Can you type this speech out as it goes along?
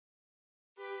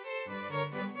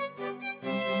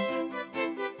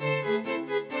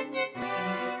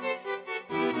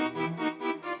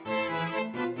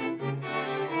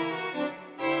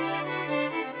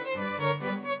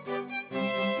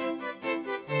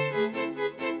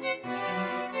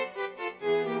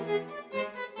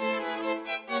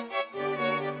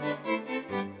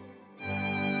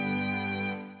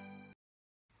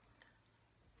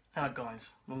Hello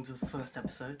guys, welcome to the first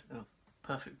episode of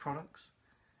Perfect Products,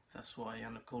 that's what I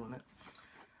end up calling it.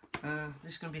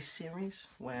 This is going to be a series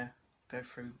where I go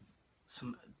through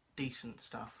some decent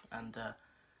stuff and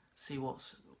see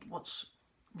what's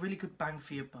really good bang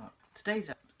for your buck.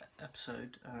 Today's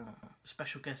episode,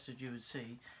 special guest as you would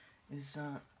see, is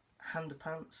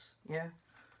Handerpants, yeah?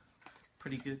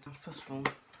 Pretty good. First of all,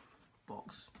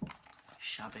 box.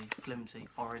 Shabby, flimsy,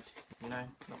 horrid, you know,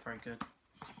 not very good.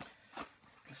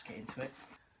 Let's get into it.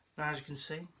 Now as you can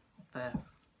see, they're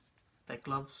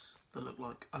gloves that look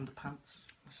like underpants.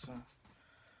 It's,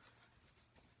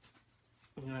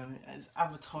 you know, it's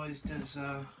advertised as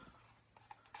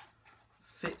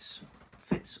fits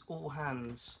all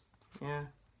hands. Yeah.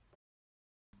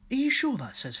 Are you sure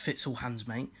that says fits all hands,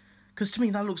 mate? Because to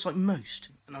me that looks like most.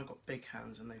 And I've got big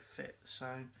hands and they fit,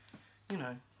 so you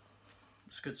know,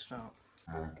 it's a good start.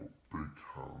 I've got big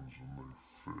hands and they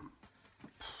fit.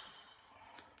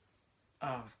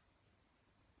 I've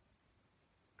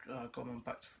got them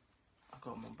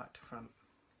on back to front.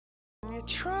 You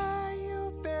try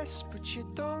your best, but you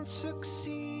don't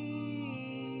succeed.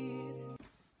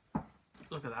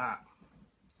 Look at that.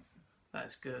 That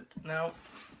is good. Now,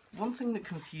 one thing that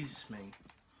confuses me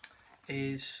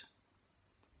is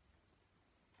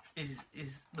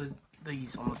these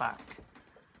on the back.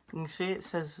 Can you see it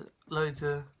says loads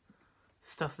of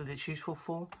stuff that it's useful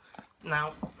for?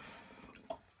 Now,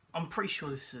 I'm pretty sure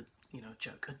this is a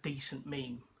joke, a decent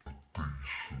meme.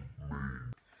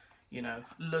 You know,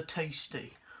 le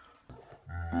tasty.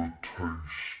 Le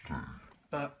tasty.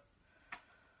 But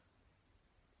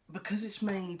because it's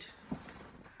made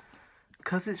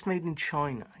in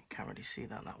China, you can't really see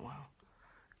that well.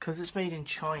 Because it's made in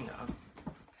China,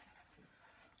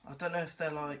 I don't know if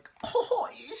they're like, oh,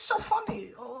 it's so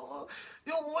funny, oh,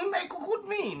 we make a good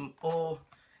meme, or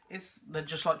they're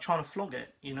just like trying to flog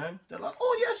it, you know? They're like,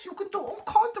 oh yes, you can do all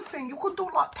kinds of things. You can do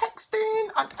like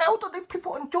texting and elderly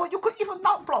people enjoy. You could even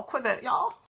nut block with it,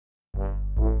 yeah?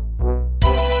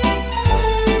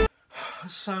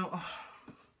 So, I'm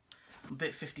a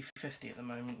bit 50-50 at the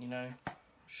moment, you know?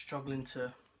 Struggling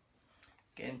to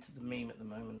get into the meme at the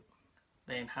moment.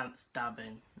 They enhance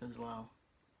dabbing as well.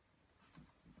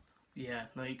 Yeah,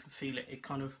 no, you can feel it. It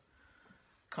kind of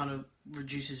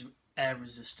reduces air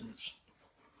resistance.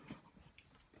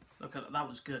 Look at that, that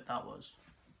was good, that was.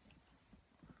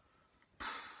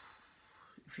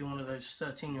 If you're one of those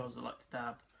 13-year-olds that like to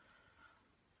dab,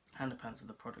 Handerpants are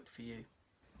the product for you.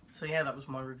 So yeah, that was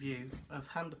my review of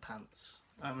Handerpants.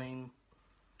 I mean,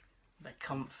 they're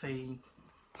comfy,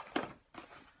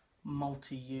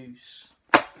 multi-use,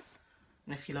 and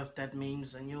if you love dead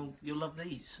memes, then you'll love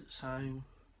these. So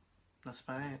that's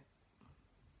about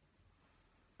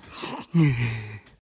it.